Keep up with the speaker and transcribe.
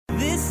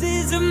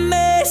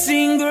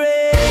amazing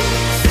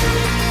grace.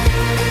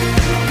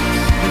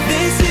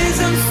 This is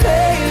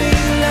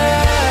unfailing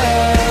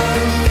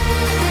love,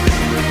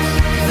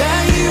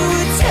 that you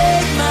would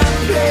take my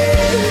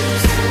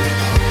place,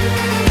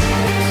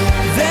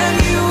 that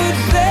you would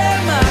bear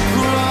my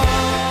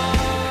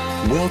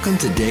cross. Welcome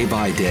to Day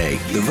by Day,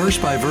 the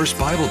verse-by-verse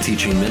Bible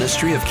teaching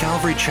ministry of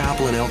Calvary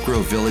Chapel in Elk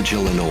Grove Village,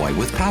 Illinois,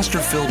 with Pastor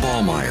Phil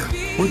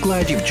Ballmeyer. We're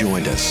glad you've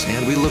joined us,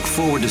 and we look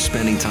forward to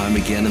spending time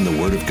again in the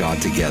Word of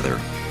God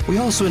together. We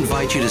also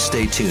invite you to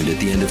stay tuned at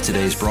the end of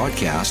today's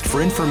broadcast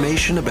for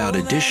information about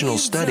additional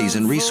studies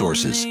and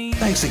resources.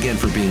 Thanks again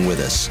for being with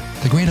us.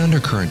 The great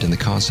undercurrent in the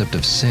concept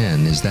of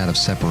sin is that of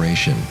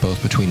separation,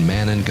 both between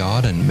man and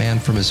God and man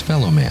from his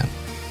fellow man.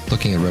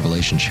 Looking at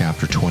Revelation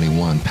chapter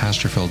 21,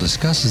 Pastor Phil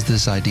discusses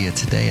this idea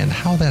today and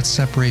how that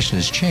separation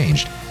has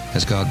changed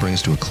as God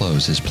brings to a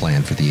close his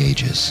plan for the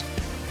ages.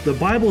 The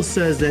Bible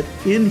says that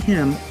in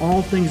him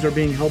all things are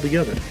being held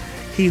together.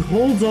 He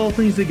holds all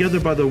things together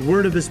by the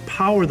word of his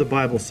power, the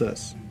Bible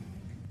says.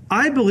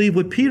 I believe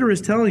what Peter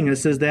is telling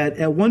us is that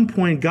at one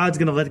point God's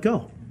going to let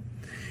go.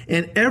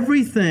 And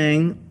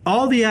everything,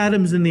 all the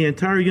atoms in the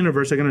entire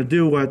universe are going to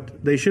do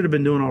what they should have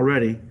been doing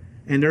already,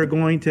 and they're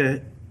going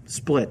to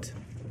split.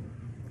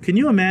 Can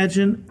you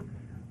imagine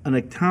an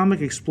atomic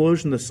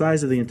explosion the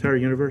size of the entire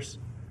universe?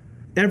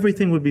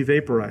 Everything would be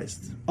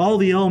vaporized. All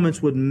the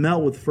elements would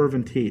melt with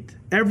fervent heat.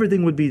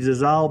 Everything would be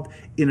dissolved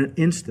in an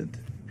instant.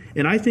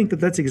 And I think that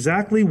that's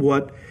exactly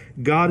what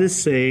God is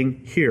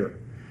saying here.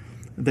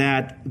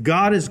 That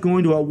God is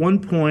going to, at one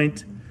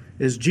point,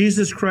 as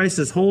Jesus Christ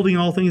is holding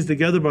all things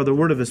together by the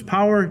word of his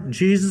power,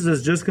 Jesus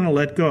is just going to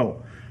let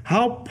go.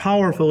 How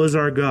powerful is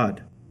our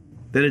God?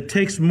 That it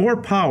takes more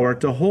power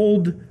to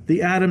hold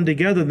the atom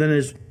together than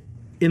is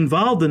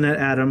involved in that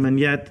atom, and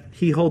yet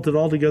he holds it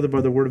all together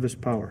by the word of his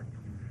power.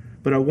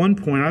 But at one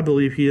point, I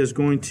believe he is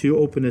going to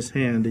open his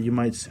hand, you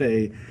might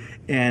say,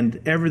 and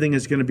everything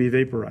is going to be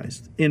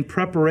vaporized in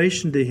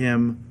preparation to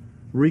him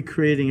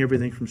recreating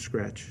everything from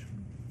scratch.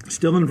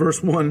 Still in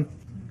verse 1,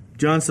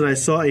 John said, I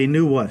saw a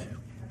new what?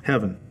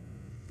 Heaven.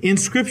 In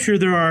Scripture,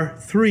 there are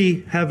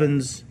three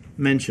heavens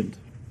mentioned.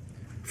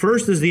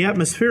 First is the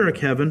atmospheric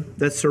heaven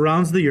that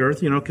surrounds the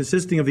earth,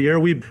 consisting of the air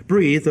we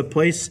breathe, the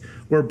place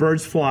where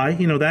birds fly,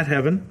 that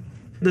heaven.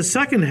 The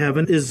second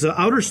heaven is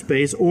outer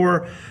space,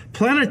 or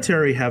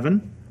planetary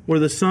heaven, where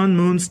the sun,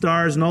 moon,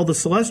 stars, and all the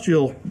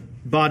celestial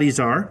bodies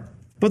are.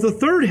 But the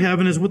third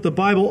heaven is what the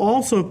Bible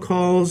also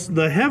calls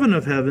the heaven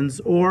of heavens,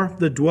 or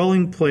the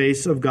dwelling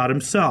place of God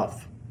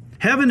himself.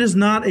 Heaven is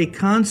not a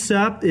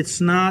concept.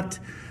 It's not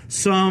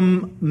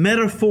some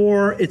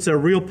metaphor. It's a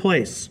real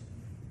place.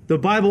 The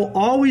Bible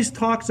always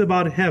talks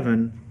about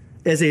heaven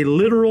as a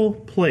literal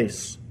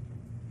place,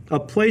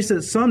 a place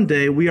that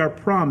someday we are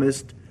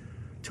promised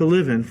to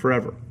live in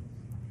forever.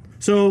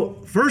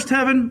 So, first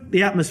heaven,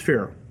 the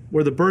atmosphere,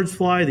 where the birds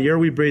fly, the air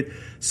we breathe.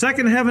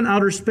 Second heaven,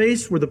 outer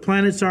space, where the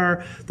planets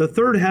are. The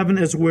third heaven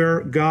is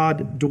where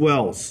God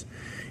dwells.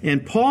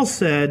 And Paul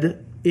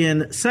said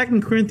in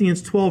 2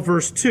 Corinthians 12,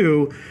 verse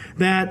 2,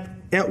 that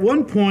at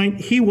one point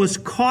he was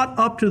caught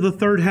up to the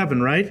third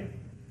heaven, right?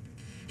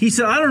 He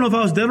said, I don't know if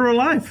I was dead or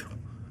alive.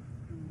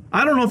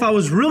 I don't know if I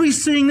was really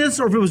seeing this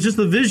or if it was just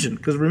a vision.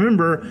 Because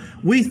remember,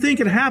 we think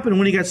it happened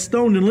when he got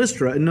stoned in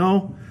Lystra. And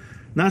no,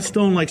 not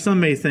stoned like some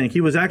may think.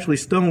 He was actually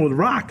stoned with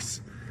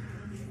rocks.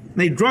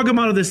 They drug him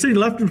out of the city,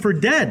 left him for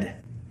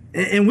dead.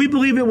 And we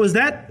believe it was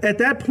at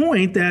that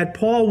point that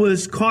Paul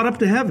was caught up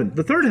to heaven,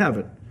 the third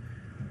heaven.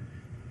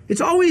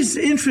 It's always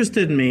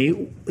interested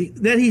me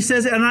that he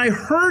says, and I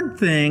heard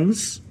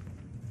things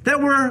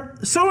that were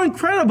so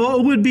incredible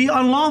it would be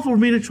unlawful for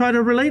me to try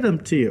to relate them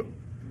to you.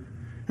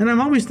 And I'm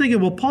always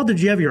thinking, well, Paul,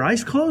 did you have your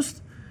eyes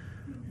closed?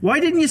 Why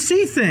didn't you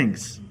see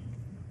things?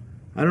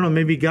 I don't know,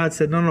 maybe God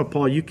said, no,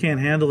 Paul, you can't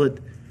handle it.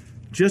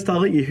 Just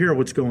I'll let you hear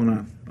what's going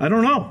on. I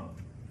don't know.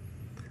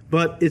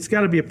 But it's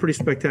got to be a pretty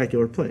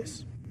spectacular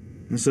place.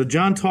 And so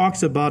John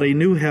talks about a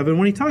new heaven.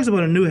 When he talks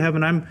about a new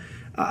heaven,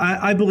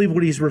 I believe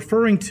what he's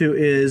referring to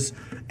is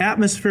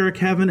atmospheric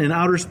heaven and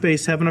outer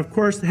space heaven. Of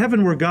course, the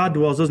heaven where God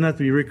dwells doesn't have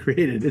to be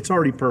recreated. It's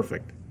already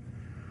perfect.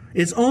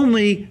 It's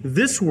only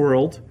this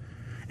world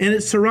and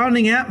its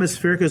surrounding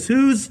atmosphere, because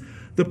who's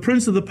the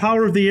prince of the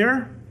power of the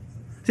air?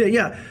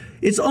 Yeah,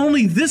 it's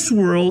only this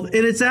world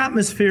and its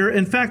atmosphere,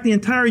 in fact, the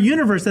entire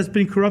universe that's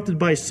been corrupted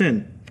by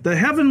sin. The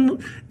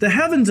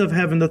heavens of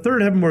heaven, the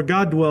third heaven where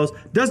God dwells,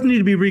 doesn't need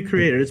to be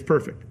recreated. It's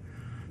perfect.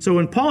 So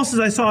when Paul says,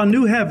 I saw a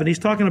new heaven, he's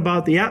talking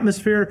about the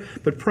atmosphere,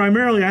 but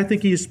primarily I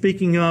think he's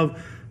speaking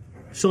of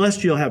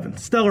celestial heaven,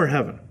 stellar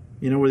heaven,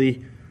 where the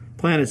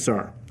planets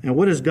are. And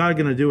what is God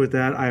going to do with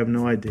that? I have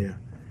no idea.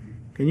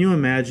 Can you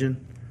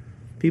imagine?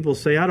 People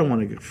say, I don't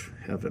want to go to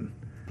heaven.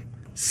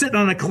 Sitting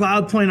on a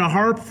cloud playing a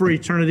harp for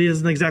eternity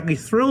doesn't exactly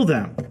thrill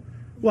them.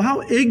 Well,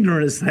 how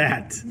ignorant is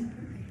that?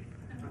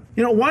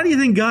 Why do you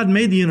think God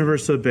made the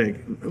universe so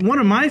big? One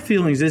of my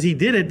feelings is he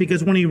did it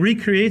because when he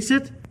recreates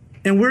it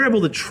and we're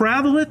able to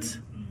travel it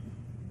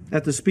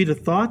at the speed of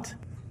thought,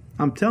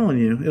 I'm telling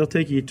you, it'll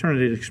take you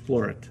eternity to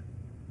explore it.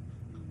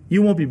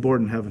 You won't be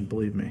bored in heaven,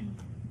 believe me.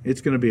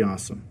 It's going to be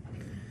awesome.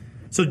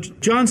 So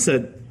John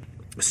said,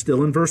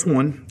 still in verse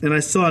 1, "And I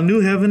saw a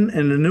new heaven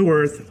and a new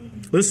earth."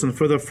 Listen,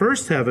 "for the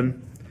first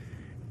heaven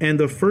and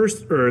the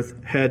first earth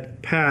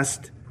had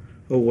passed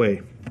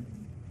away."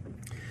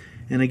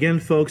 And again,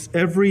 folks,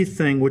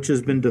 everything which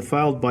has been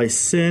defiled by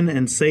sin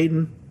and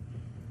Satan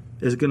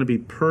is going to be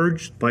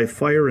purged by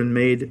fire and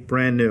made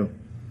brand new.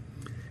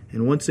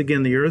 And once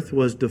again, the earth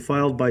was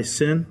defiled by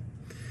sin,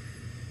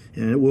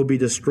 and it will be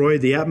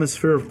destroyed. The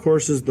atmosphere, of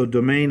course, is the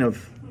domain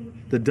of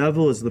the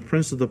devil, is the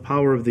prince of the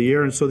power of the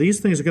air. And so these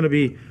things are going to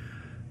be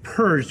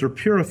purged or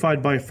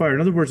purified by fire. In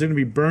other words, they're going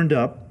to be burned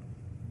up,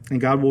 and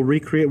God will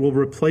will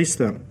replace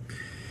them.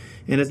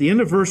 And at the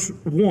end of verse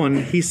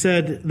 1, he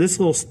said this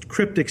little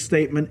cryptic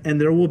statement,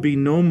 "And there will be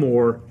no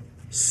more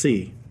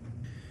sea."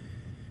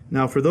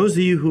 Now, for those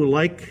of you who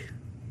like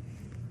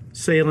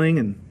sailing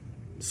and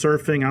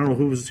surfing, I don't know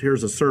who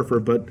here's a surfer,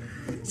 but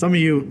some of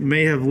you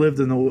may have lived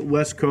in the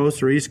West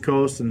Coast or East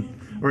Coast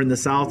or in the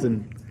South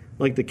and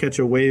like to catch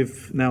a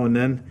wave now and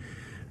then.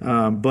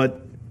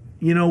 But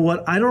you know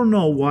what? I don't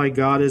know why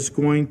God is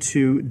going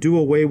to do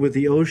away with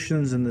the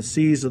oceans and the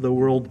seas of the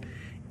world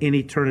in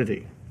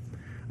eternity.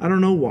 I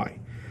don't know why.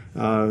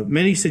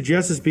 Many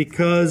suggest it's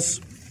because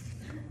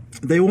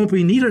they won't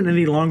be needed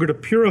any longer to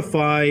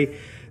purify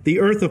the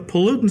earth of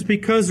pollutants,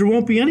 because there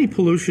won't be any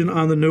pollution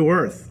on the new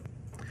earth.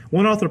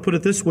 One author put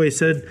it this way,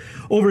 said,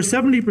 "Over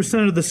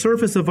 70% of the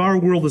surface of our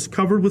world is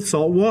covered with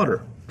salt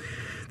water.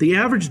 The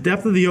average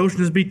depth of the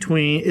ocean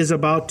is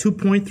about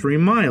 2.3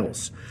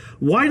 miles.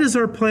 Why does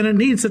our planet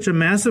need such a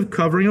massive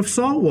covering of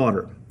salt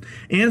water?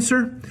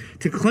 Answer: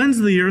 to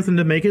cleanse the earth and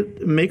to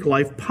make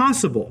life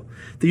possible.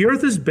 The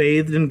earth is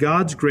bathed in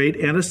God's great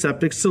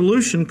antiseptic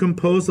solution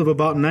composed of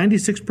about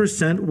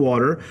 96%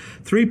 water,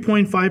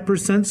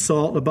 3.5%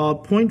 salt,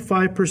 about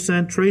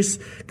 0.5% trace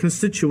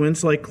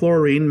constituents like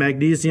chlorine,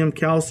 magnesium,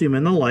 calcium,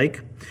 and the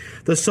like.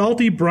 The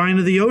salty brine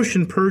of the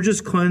ocean purges,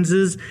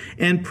 cleanses,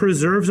 and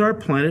preserves our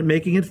planet,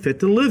 making it fit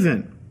to live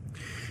in.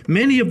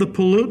 Many of the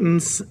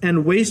pollutants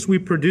and waste we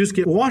produce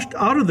get washed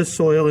out of the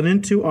soil and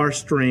into our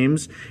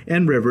streams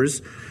and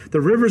rivers.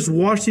 The rivers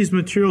wash these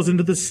materials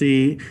into the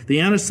sea. The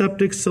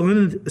antiseptic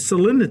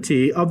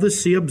salinity of the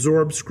sea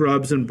absorbs,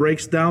 scrubs, and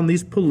breaks down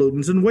these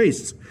pollutants and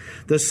wastes.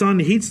 The sun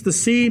heats the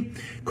sea,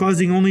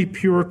 causing only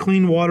pure,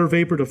 clean water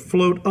vapor to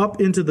float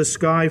up into the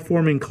sky,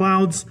 forming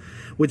clouds,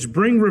 which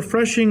bring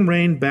refreshing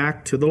rain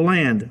back to the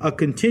land, a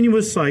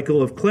continuous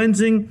cycle of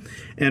cleansing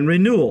and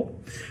renewal.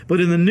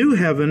 But in the new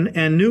heaven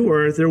and new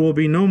earth, there will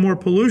be no more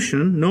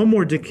pollution, no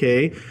more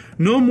decay,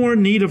 no more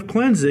need of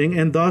cleansing,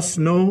 and thus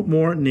no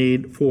more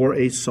need for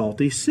a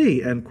salty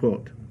sea, end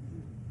quote.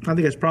 I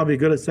think that's probably as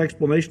good an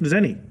explanation as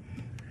any.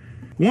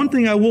 One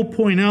thing I will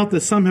point out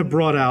that some have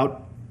brought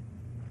out,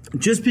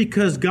 just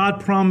because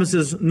God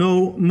promises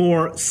no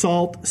more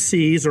salt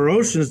seas or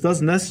oceans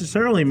doesn't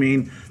necessarily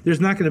mean there's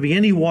not going to be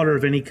any water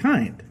of any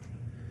kind.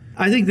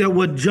 I think that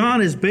what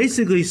John is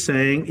basically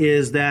saying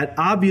is that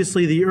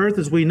obviously the earth,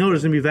 as we know,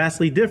 is going to be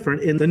vastly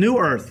different in the new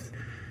earth.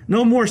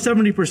 No more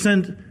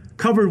 70%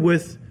 covered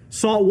with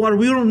salt water.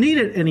 We don't need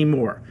it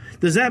anymore.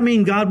 Does that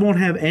mean God won't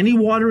have any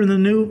water on the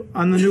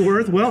new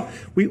earth? Well,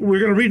 we're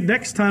going to read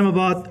next time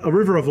about a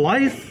river of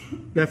life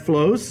that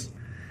flows.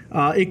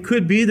 It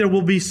could be there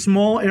will be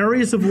small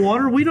areas of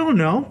water. We don't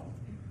know.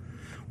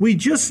 We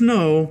just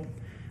know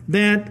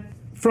that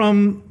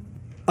from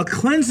a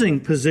cleansing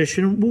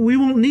position, we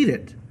won't need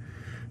it.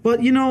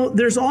 But, you know,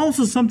 there's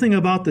also something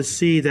about the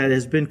sea that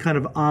has been kind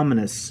of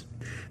ominous.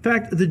 In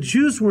fact, the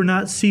Jews were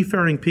not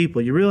seafaring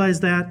people. You realize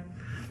that?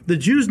 The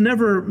Jews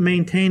never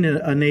maintained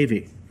a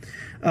navy.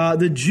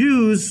 The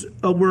Jews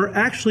were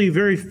actually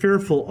very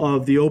fearful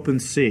of the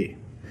open sea.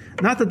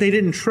 Not that they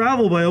didn't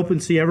travel by open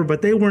sea ever,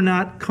 but they were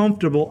not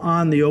comfortable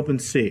on the open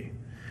sea.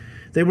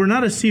 They were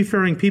not a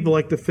seafaring people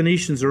like the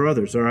Phoenicians or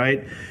others, all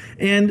right?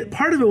 And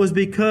part of it was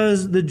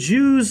because the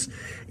Jews,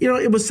 you know,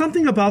 it was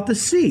something about the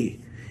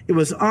sea. It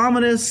was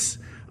ominous.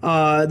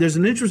 There's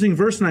an interesting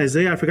verse in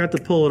Isaiah, I forgot to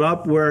pull it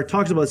up, where it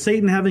talks about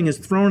Satan having his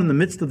throne in the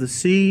midst of the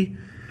sea.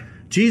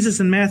 Jesus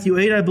in Matthew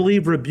 8, I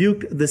believe,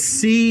 rebuked the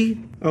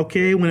sea,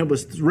 okay, when it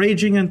was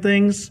raging and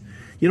things.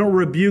 You don't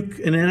rebuke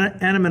an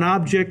inanimate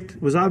object.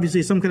 It was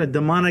obviously some kind of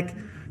demonic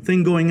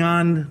thing going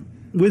on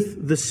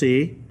with the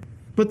sea.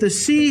 But the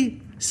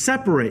sea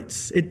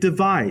separates. It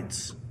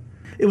divides.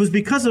 It was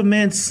because of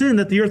man's sin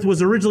that the earth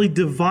was originally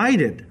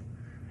divided.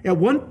 At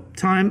one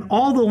time,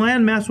 all the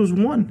landmass was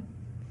one.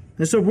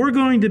 And so we're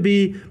going to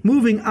be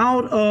moving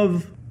out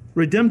of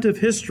redemptive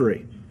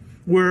history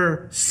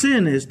where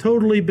sin has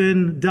totally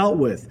been dealt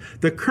with.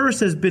 The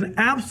curse has been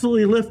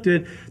absolutely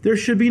lifted. There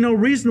should be no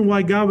reason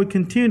why God would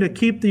continue to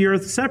keep the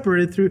earth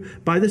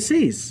separated by the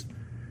seas.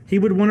 He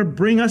would want to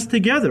bring us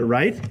together,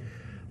 right?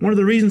 One of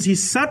the reasons he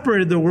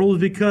separated the world was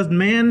because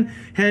man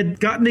had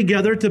gotten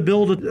together to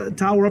build a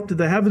tower up to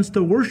the heavens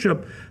to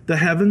worship the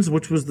heavens,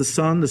 which was the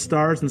sun, the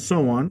stars, and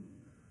so on.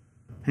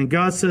 And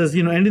God says,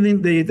 you know,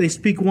 anything they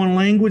speak one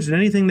language, and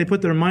anything they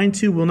put their mind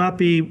to will not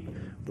be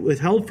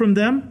withheld from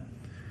them.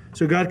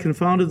 So God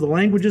confounded the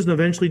languages and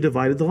eventually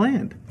divided the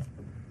land.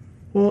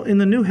 Well, in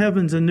the new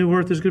heavens and new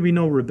earth, there's going to be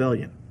no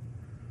rebellion.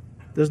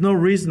 There's no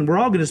reason. We're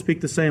all going to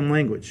speak the same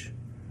language.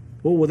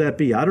 What will that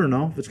be? I don't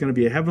know if it's going to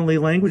be a heavenly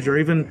language or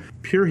even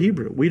pure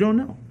Hebrew. We don't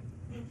know.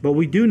 But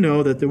we do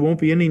know that there won't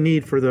be any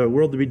need for the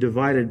world to be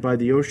divided by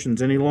the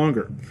oceans any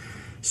longer.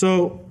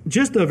 So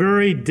just a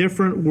very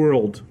different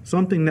world,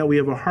 something that we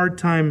have a hard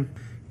time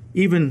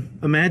even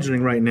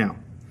imagining right now.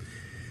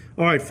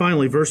 All right,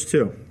 finally, verse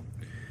 2.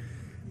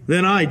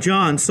 Then I,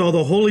 John, saw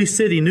the holy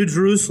city, New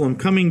Jerusalem,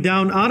 coming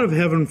down out of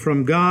heaven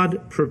from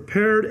God,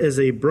 prepared as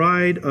a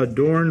bride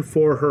adorned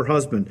for her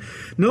husband.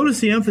 Notice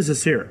the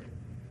emphasis here.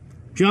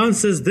 John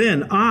says,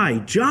 then I,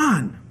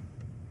 John.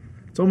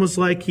 It's almost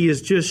like he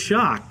is just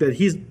shocked that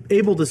he's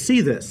able to see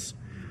this.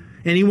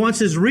 And he wants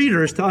his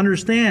readers to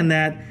understand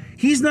that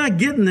he's not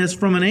getting this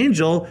from an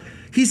angel.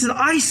 He said,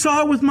 I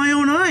saw it with my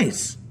own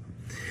eyes.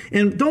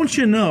 And don't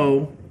you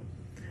know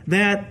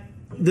that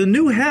the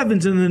new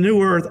heavens and the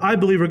new earth, I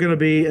believe, are going to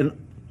be a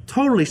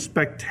totally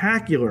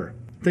spectacular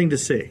thing to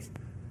see.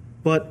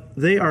 But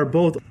they are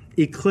both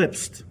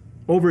eclipsed,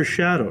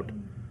 overshadowed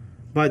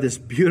by this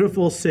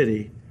beautiful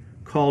city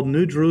called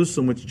New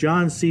Jerusalem, which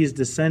John sees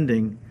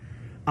descending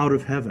out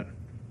of heaven.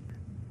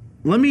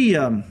 Let me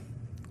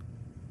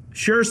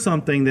share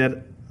something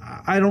that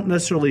I don't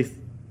necessarily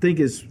think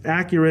is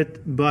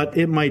accurate, but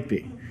it might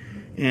be.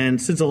 And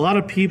since a lot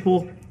of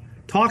people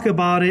talk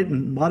about it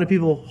and a lot of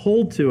people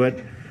hold to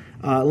it,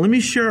 let me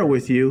share it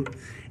with you.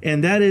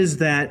 And that is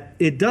that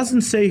it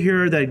doesn't say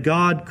here that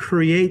God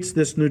creates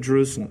this New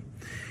Jerusalem.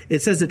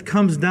 It says it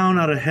comes down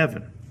out of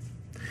heaven.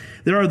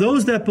 There are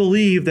those that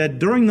believe that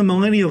during the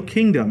millennial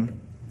kingdom,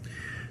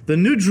 the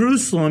New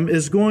Jerusalem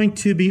is going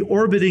to be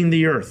orbiting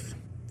the earth.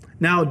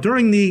 Now,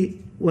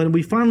 when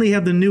we finally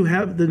have the new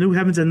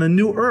heavens and the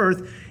new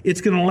earth, it's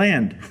going to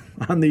land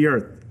on the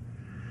earth.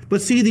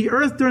 But see, the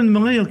earth during the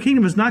millennial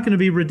kingdom is not going to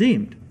be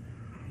redeemed.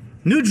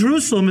 New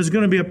Jerusalem is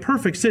going to be a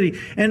perfect city.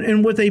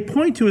 And what they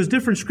point to is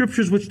different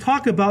scriptures which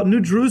talk about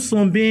New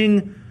Jerusalem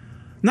being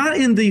not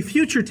in the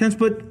future tense,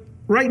 but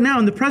right now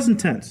in the present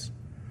tense.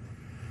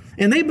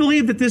 And they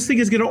believe that this thing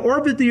is going to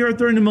orbit the earth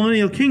during the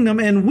millennial kingdom,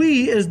 and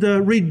we, as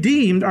the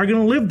redeemed, are going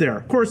to live there.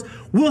 Of course,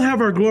 we'll have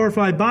our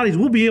glorified bodies.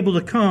 We'll be able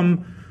to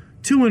come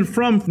to and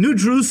from New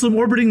Jerusalem,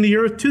 orbiting the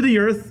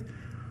earth,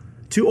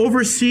 to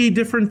oversee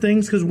different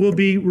things, because we'll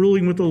be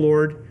ruling with the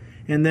Lord.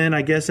 And then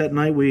I guess at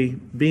night we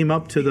beam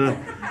up to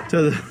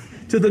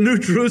the New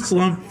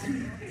Jerusalem.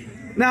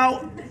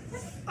 Now,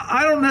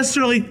 I don't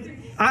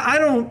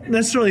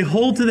necessarily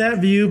hold to that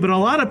view, but a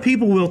lot of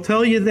people will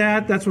tell you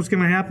that that's what's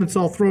going to happen.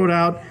 So I'll throw it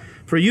out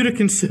for you to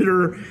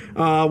consider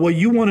what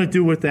you want to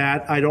do with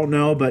that. I don't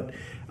know, but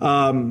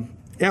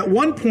at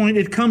one point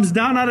it comes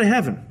down out of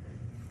heaven,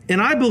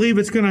 and I believe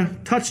it's going to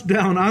touch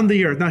down on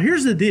the earth. Now,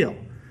 here's the deal.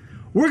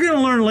 We're going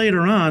to learn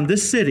later on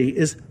this city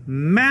is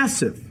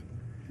massive.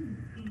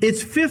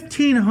 It's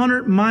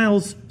 1,500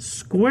 miles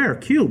square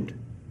cubed.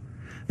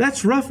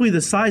 That's roughly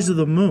the size of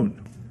the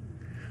moon,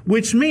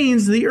 which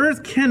means the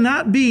earth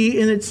cannot be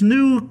in its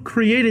new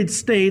created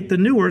state. The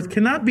new earth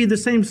cannot be the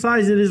same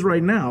size it is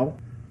right now,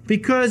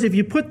 because if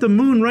you put the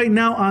moon right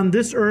now on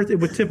this earth, it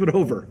would tip it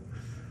over.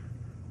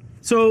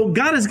 So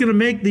God is going to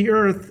make the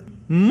earth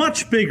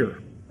much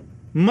bigger,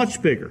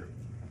 much bigger.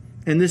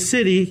 And this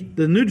city,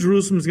 the New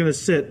Jerusalem, is going to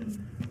sit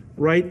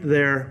right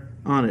there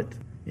on it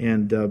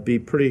and be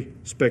pretty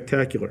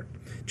spectacular.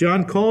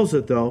 John calls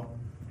it, though,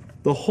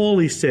 the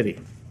holy city.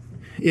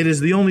 It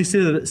is the only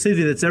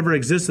city that's ever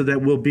existed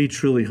that will be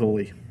truly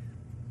holy.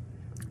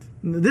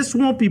 This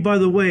won't be, by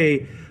the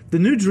way, the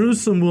New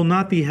Jerusalem will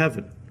not be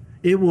heaven.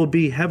 It will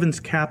be heaven's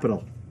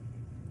capital.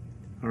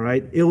 All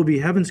right? It will be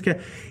heaven's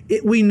capital.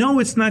 We know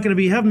it's not going to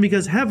be heaven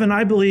because heaven,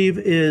 I believe,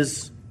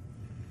 is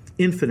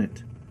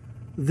infinite.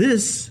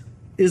 This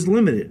is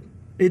limited.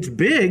 It's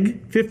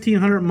big,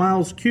 1,500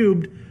 miles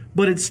cubed,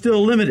 but it's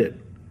still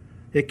limited.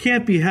 It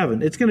can't be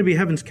heaven. It's going to be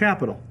heaven's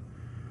capital.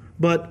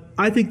 But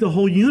I think the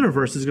whole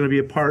universe is going to be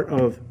a part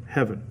of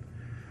heaven.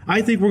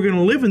 I think we're going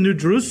to live in New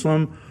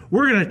Jerusalem.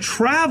 We're going to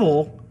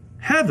travel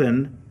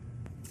heaven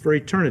for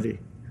eternity.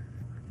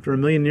 For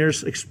 1,000,000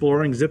 years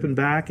exploring, zipping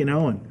back,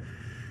 and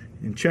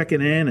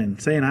checking in and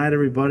saying hi to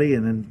everybody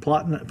and then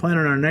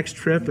planning our next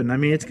trip. And I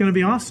mean, it's going to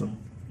be awesome.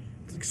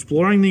 It's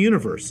exploring the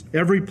universe.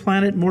 Every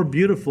planet more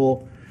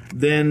beautiful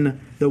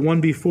than the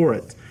one before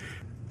it.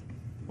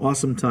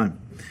 Awesome time.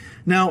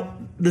 Now,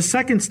 the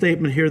second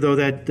statement here, though,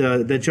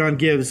 that John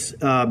gives,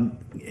 and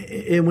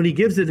when he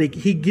gives it,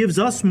 he gives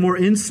us more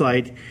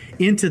insight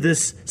into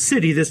this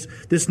city,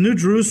 this New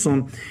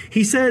Jerusalem.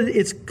 He said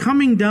it's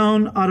coming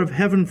down out of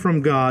heaven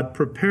from God,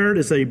 prepared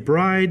as a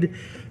bride,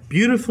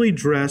 beautifully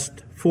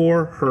dressed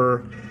for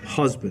her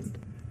husband.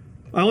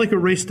 I like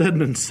what Ray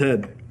Stedman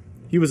said.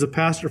 He was a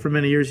pastor for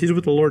many years. He's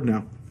with the Lord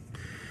now.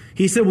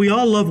 He said, we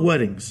all love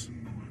weddings.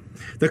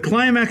 The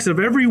climax of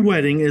every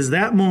wedding is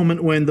that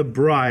moment when the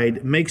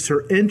bride makes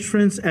her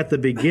entrance at the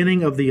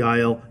beginning of the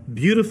aisle,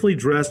 beautifully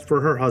dressed for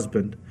her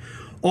husband.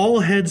 All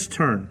heads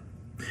turn.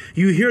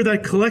 You hear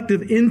that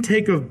collective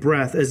intake of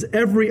breath as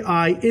every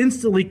eye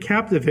instantly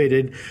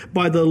captivated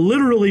by the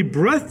literally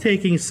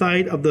breathtaking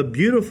sight of the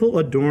beautiful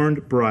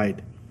adorned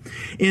bride.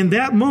 In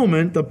that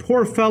moment, the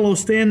poor fellow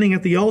standing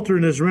at the altar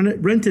in his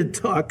rented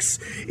tux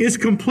is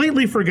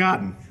completely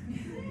forgotten.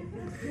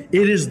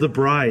 It is the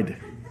bride,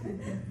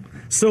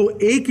 so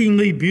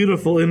achingly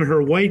beautiful in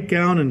her white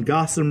gown and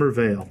gossamer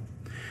veil,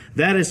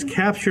 that has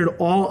captured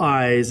all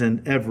eyes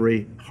and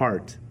every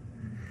heart.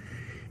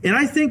 And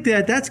I think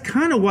that that's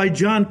kind of why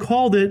John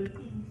called it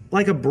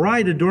like a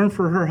bride adorned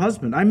for her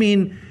husband. I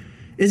mean,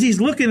 as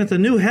he's looking at the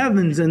new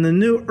heavens and the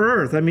new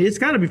earth, I mean, it's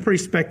got to be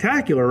pretty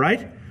spectacular,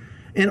 right?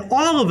 And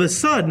all of a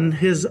sudden,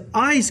 his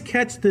eyes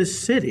catch this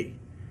city.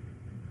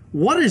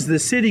 What is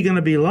this city going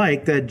to be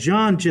like that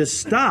John just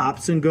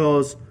stops and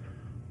goes,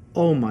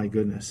 oh my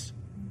goodness,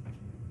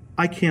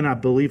 I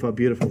cannot believe how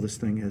beautiful this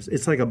thing is.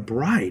 It's like a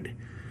bride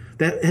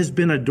that has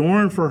been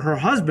adorned for her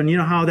husband. You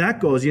know how that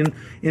goes. And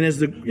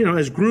as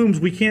as grooms,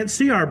 we can't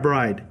see our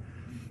bride,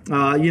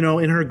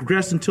 in her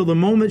dress until the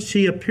moment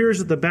she appears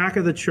at the back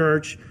of the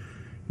church,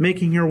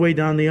 making her way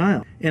down the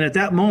aisle. And at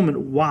that moment,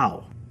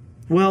 wow.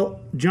 Well,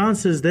 John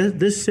says that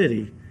this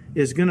city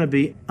is going to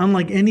be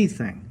unlike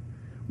anything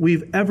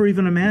we've ever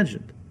even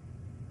imagined.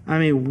 I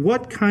mean,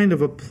 what kind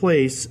of a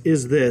place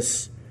is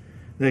this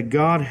that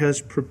God has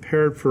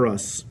prepared for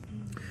us?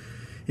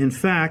 In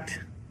fact,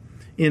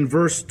 in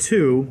verse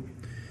 2,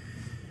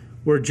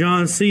 where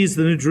John sees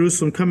the New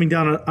Jerusalem coming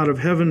down out of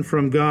heaven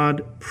from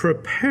God,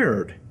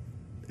 prepared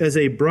as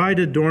a bride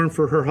adorned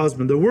for her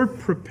husband. The word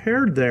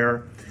prepared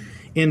there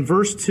in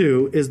verse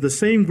 2 is the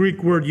same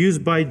Greek word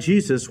used by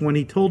Jesus when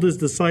he told his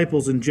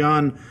disciples in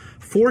John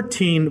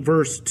 14,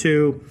 verse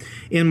 2,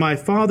 in my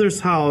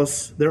Father's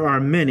house there are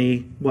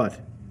many,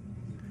 what?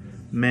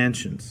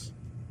 Mansions,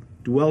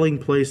 dwelling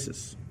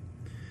places.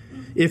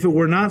 If it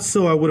were not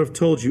so, I would have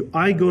told you,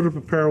 I go to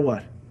prepare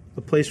what?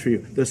 A place for you.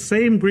 The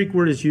same Greek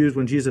word is used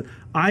when Jesus said,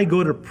 I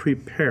go to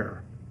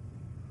prepare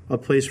a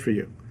place for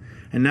you.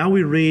 And now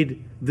we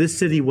read, this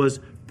city was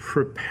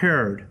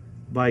prepared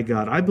by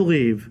God. I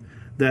believe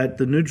that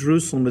the New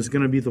Jerusalem is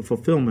going to be the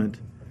fulfillment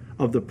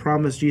of the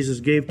promise Jesus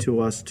gave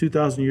to us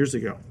 2,000 years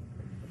ago.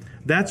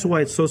 That's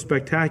why it's so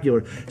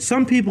spectacular.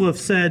 Some people have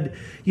said,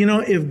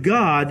 if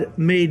God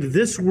made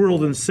this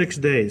world in 6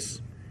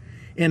 days,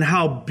 and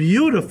how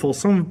beautiful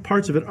some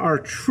parts of it are,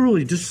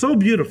 truly just so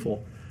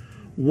beautiful,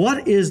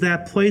 what is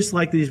that place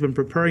like that he's been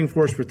preparing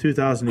for us for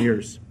 2,000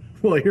 years?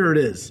 Well, here it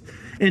is.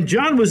 And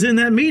John was in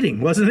that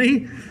meeting, wasn't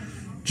he?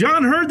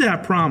 John heard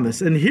that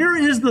promise, and here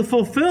is the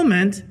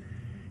fulfillment,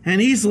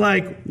 and he's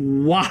like,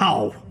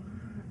 wow,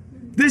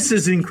 this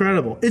is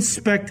incredible. It's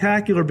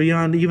spectacular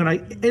beyond even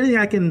anything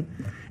I can.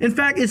 In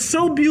fact, it's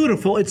so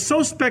beautiful, it's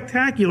so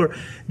spectacular,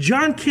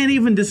 John can't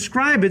even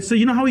describe it. So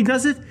you know how he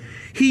does it?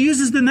 He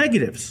uses the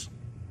negatives.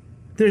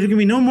 There's going to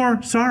be no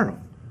more sorrow,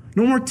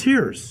 no more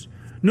tears,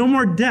 no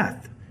more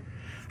death.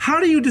 How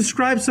do you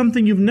describe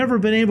something you've never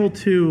really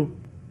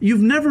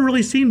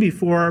seen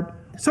before?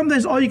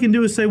 Sometimes all you can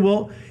do is say,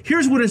 well,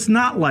 here's what it's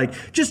not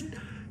like. Just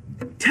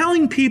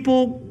telling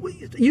people,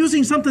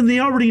 using something they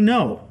already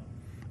know.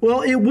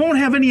 Well, it won't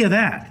have any of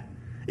that.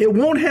 It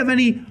won't have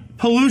any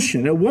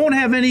pollution. It won't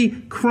have any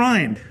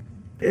crime.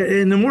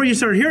 And the more you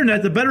start hearing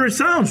that, the better it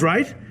sounds,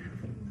 right?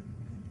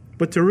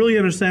 But to really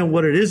understand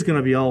what it is going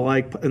to be all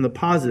like in the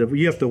positive,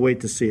 you have to wait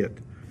to see it.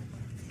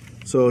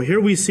 So here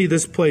we see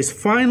this place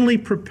finally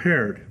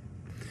prepared.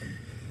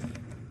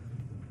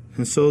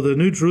 And so the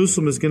New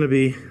Jerusalem is going to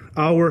be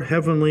our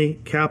heavenly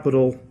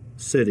capital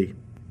city.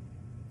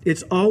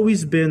 It's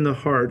always been the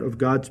heart of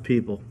God's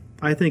people.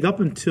 I think up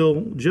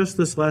until just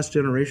this last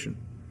generation,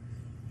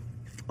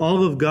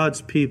 all of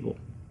God's people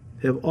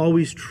have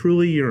always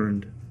truly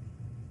yearned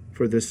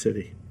for this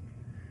city.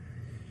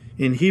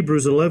 In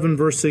Hebrews 11,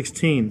 verse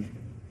 16,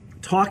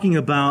 talking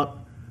about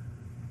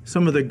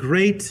some of the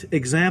great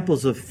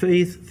examples of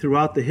faith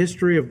throughout the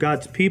history of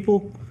God's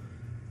people.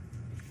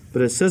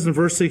 But it says in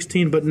verse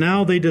 16, but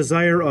now they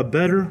desire a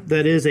better,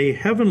 that is, a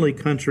heavenly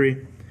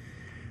country.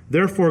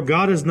 Therefore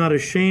God is not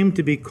ashamed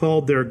to be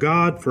called their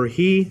God, for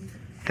he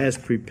has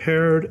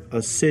prepared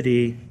a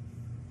city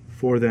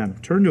for them.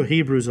 Turn to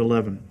Hebrews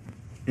 11,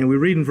 and we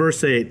read in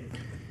verse 8,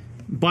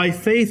 by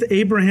faith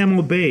Abraham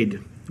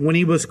obeyed when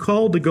he was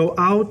called to go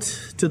out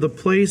to the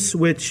place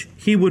which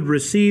he would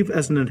receive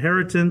as an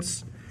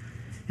inheritance,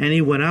 and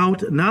he went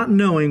out not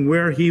knowing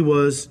where he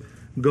was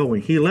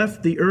going. He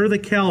left the Ur of the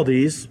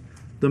Chaldees,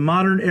 the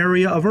modern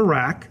area of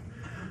Iraq,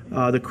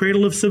 the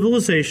cradle of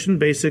civilization,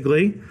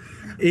 basically.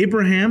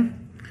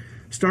 Abraham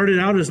started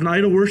out as an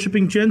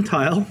idol-worshiping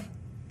Gentile,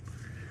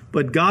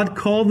 but God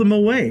called them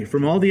away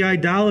from all the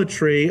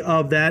idolatry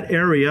of that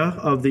area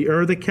of the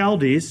Ur of the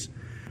Chaldees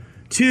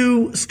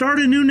to start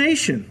a new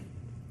nation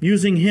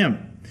using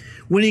him.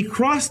 When he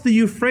crossed the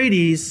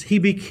Euphrates, he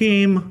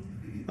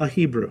became a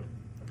Hebrew.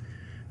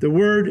 The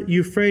word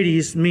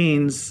Euphrates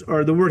means,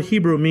 or the word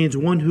Hebrew means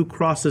one who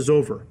crosses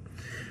over.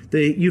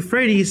 The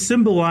Euphrates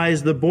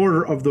symbolized the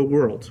border of the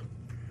world.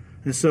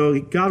 And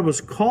so God was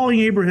calling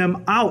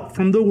Abraham out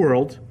from the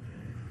world.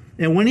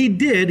 And when he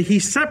did, he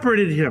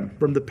separated him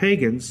from the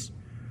pagans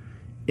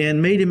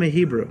and made him a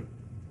Hebrew.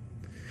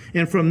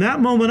 And from that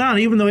moment on,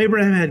 even though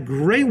Abraham had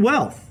great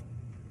wealth,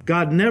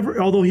 God never,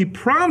 although he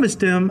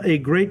promised him a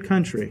great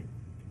country,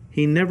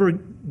 he never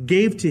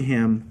gave to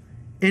him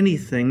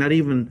anything, not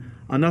even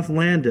enough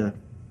land to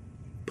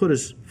put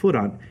his foot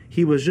on.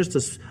 He was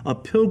just a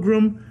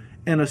pilgrim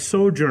and a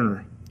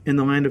sojourner in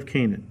the land of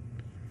Canaan.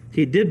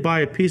 He did buy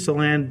a piece of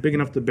land big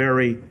enough to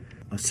bury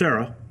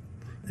Sarah,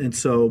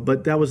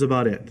 but that was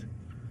about it.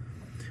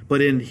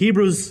 But in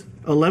Hebrews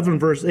 11,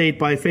 verse 8,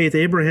 by faith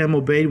Abraham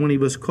obeyed when he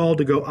was called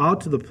to go out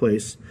to the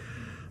place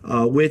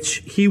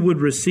which he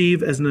would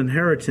receive as an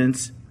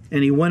inheritance,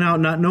 and he went out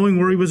not knowing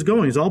where he was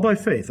going. It's all by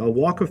faith, a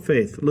walk of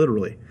faith,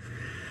 literally.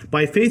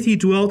 By faith he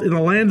dwelt in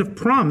a land of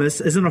promise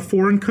as in a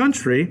foreign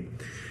country,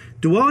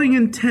 dwelling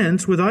in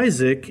tents with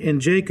Isaac and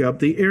Jacob,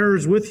 the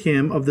heirs with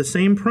him of the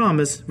same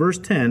promise, verse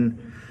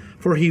 10,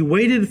 for he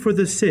waited for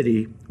the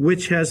city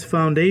which has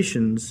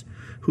foundations,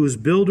 whose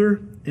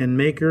builder and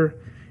maker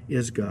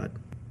is God.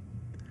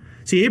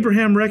 See,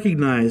 Abraham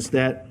recognized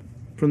that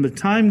from the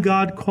time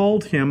God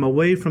called him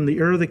away from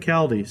the Ur of the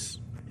Chaldees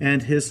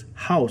and his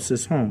house,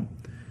 his home,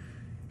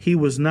 he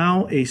was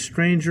now a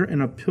stranger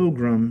and a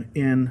pilgrim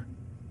in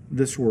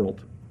this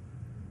world.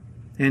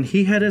 And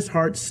he had his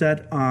heart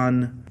set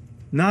on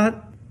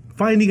not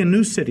finding a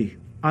new city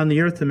on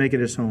the earth to make it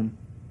his home.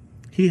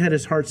 He had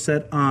his heart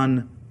set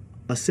on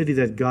a city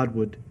that God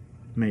would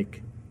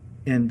make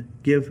and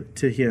give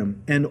to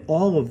him. And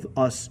all of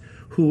us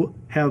who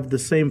have the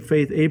same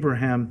faith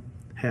Abraham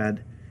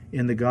had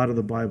in the God of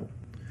the Bible.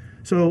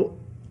 So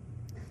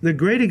the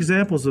great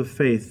examples of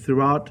faith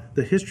throughout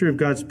the history of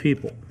God's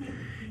people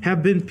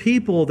have been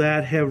people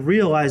that have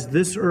realized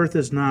this earth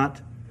is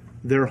not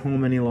their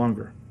home any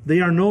longer. They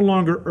are no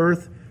longer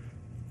earth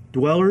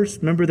dwellers.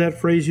 Remember that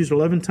phrase used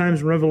 11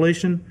 times in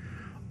Revelation?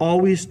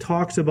 Always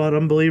talks about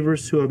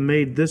unbelievers who have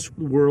made this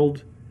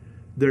world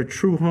their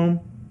true home.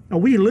 Now,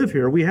 we live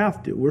here. We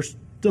have to. We're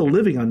still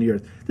living on the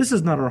earth. This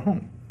is not our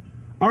home.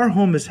 Our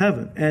home is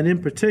heaven, and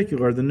in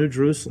particular, the New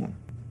Jerusalem.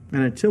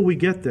 And until we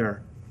get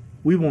there,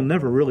 we will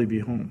never really be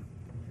home.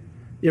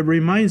 It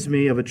reminds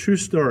me of a true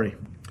story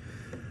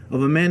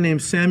of a man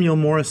named Samuel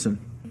Morrison.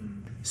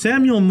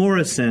 Samuel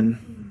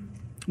Morrison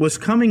was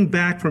coming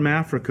back from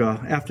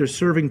Africa after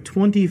serving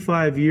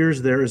 25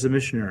 years there as a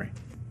missionary.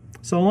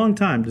 It's a long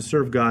time to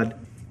serve God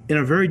in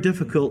a very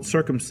difficult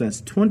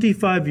circumstance.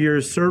 25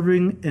 years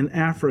serving in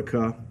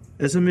Africa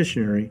as a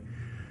missionary,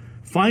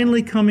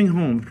 finally coming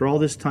home for all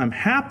this time,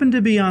 happened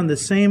to be on the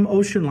same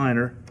ocean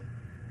liner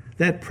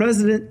that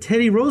President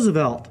Teddy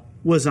Roosevelt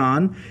was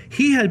on.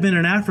 He had been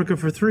in Africa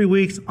for 3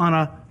 weeks on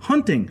a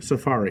hunting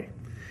safari.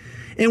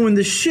 And when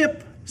the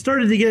ship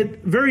started to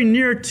get very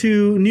near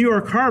to New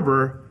York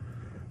Harbor,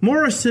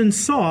 Morrison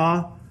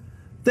saw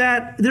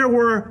that there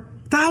were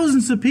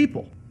thousands of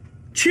people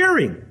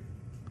cheering.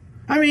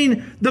 I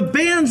mean, the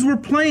bands were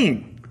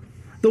playing.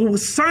 The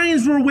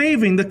signs were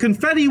waving. The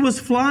confetti was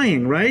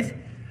flying, right?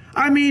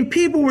 I mean,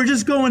 people were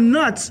just going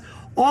nuts,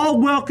 all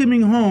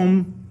welcoming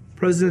home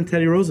President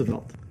Teddy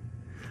Roosevelt.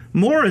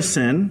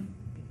 Morrison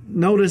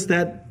noticed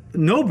that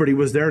nobody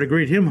was there to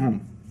greet him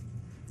home.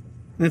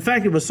 In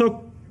fact, it was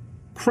so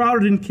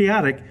crowded and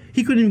chaotic,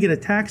 he couldn't even get a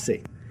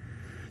taxi.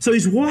 So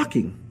he's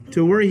walking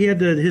to where he had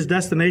his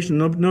destination.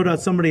 No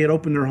doubt somebody had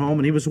opened their home,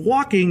 and he was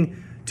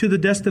walking to the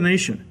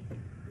destination.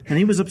 And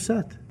he was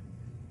upset.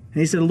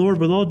 And he said, Lord,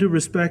 with all due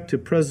respect to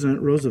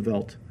President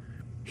Roosevelt,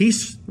 he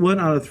went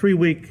on a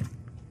 3-week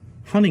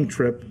hunting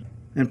trip,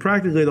 and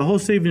practically the whole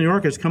city of New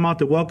York has come out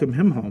to welcome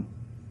him home.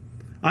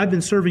 I've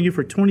been serving you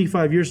for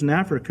 25 years in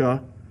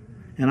Africa,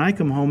 and I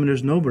come home and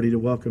there's nobody to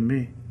welcome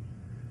me.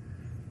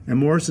 And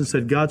Morrison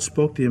said God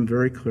spoke to him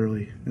very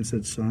clearly and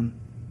said, son,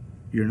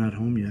 you're not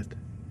home yet.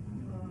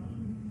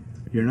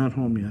 You're not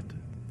home yet.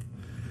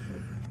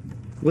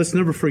 Let's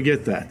never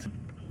forget that.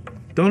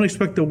 Don't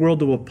expect the world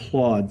to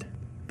applaud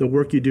the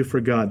work you do for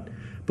God,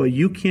 but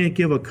you can't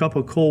give a cup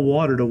of cold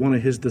water to one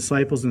of his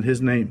disciples in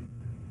his name,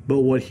 but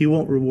what he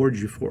won't reward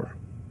you for.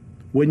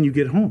 When you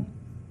get home,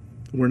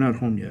 we're not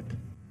home yet.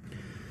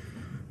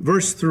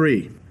 Verse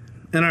 3,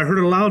 and I heard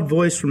a loud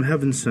voice from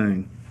heaven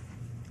saying,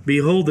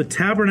 behold, the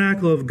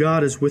tabernacle of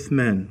God is with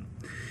men,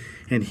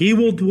 and he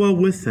will dwell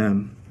with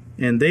them,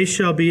 and they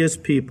shall be his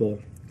people.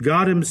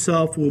 God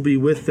himself will be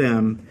with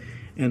them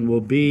and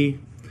will be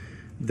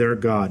their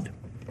God.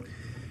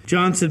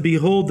 John said,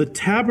 behold, the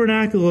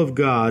tabernacle of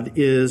God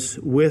is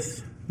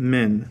with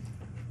men.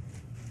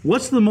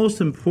 What's the most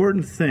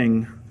important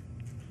thing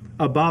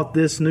about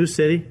this new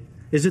city?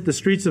 Is it the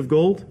streets of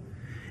gold?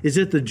 Is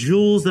it the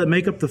jewels that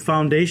make up the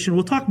foundation?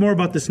 We'll talk more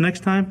about this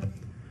next time.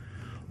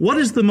 What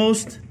is the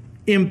most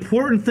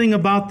important thing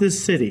about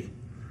this city?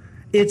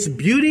 Its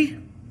beauty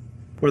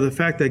or the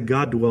fact that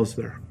God dwells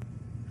there?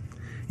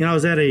 You know, I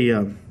was at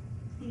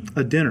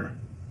a dinner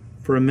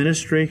for a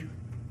ministry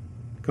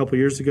a couple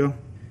years ago,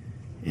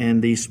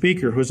 and the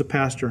speaker, who was a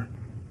pastor,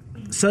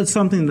 said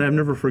something that I've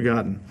never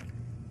forgotten.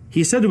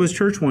 He said to his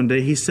church one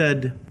day, he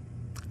said,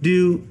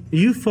 do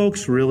you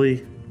folks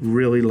really,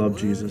 really love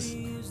Jesus?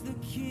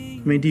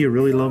 I mean, do you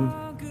really love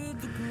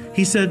him?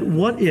 He said,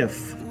 what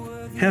if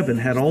heaven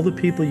had all the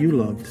people you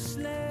loved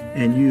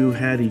and you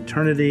had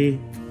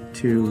eternity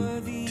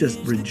to just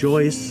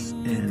rejoice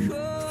and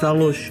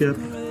fellowship,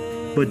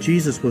 but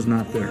Jesus was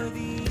not there.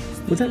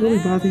 Would that really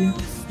bother you?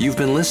 You've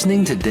been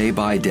listening to Day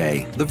by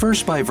Day, the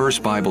verse-by-verse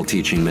Bible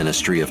teaching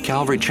ministry of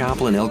Calvary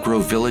Chapel in Elk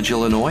Grove Village,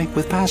 Illinois,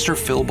 with Pastor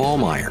Phil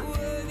Ballmeier.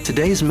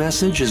 Today's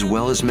message, as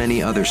well as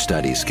many other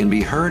studies, can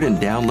be heard and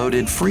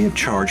downloaded free of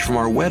charge from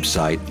our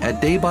website at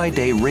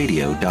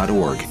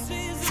daybydayradio.org.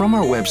 From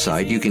our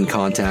website, you can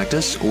contact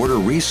us, order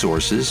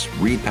resources,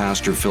 read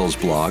Pastor Phil's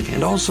blog,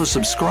 and also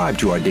subscribe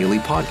to our daily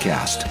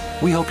podcast.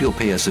 We hope you'll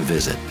pay us a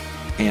visit.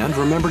 And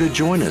remember to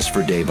join us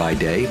for Day by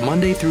Day,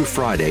 Monday through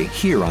Friday,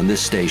 here on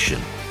this station.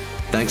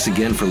 Thanks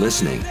again for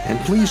listening, and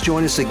please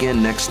join us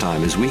again next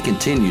time as we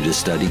continue to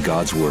study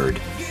God's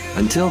Word.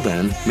 Until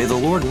then, may the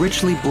Lord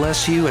richly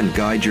bless you and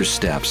guide your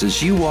steps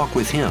as you walk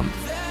with Him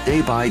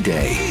day by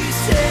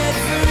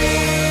day.